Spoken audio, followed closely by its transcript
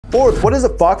Fourth, what does a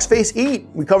foxface eat?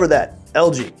 We covered that.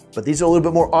 Algae, but these are a little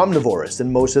bit more omnivorous than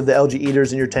most of the algae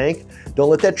eaters in your tank. Don't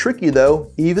let that trick you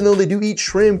though. Even though they do eat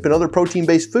shrimp and other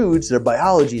protein-based foods, their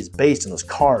biology is based on those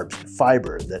carbs and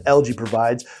fiber that algae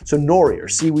provides, so nori or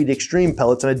seaweed extreme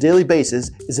pellets on a daily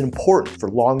basis is important for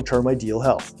long-term ideal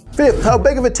health. Fifth, how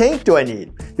big of a tank do I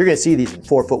need? You're gonna see these in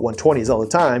 4-foot 120s all the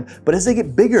time, but as they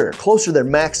get bigger, closer to their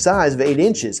max size of 8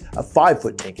 inches, a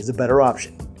 5-foot tank is a better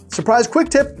option. Surprise quick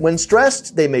tip, when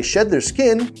stressed, they may shed their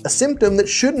skin, a symptom that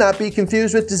should not be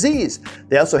confused with disease.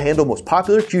 They also handle most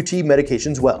popular QT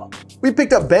medications well. We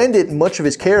picked up Bandit and much of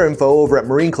his care info over at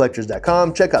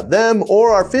marinecollectors.com. Check out them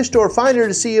or our fish store finder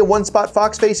to see a one-spot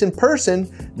foxface in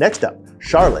person. Next up,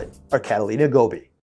 Charlotte or Catalina Goby.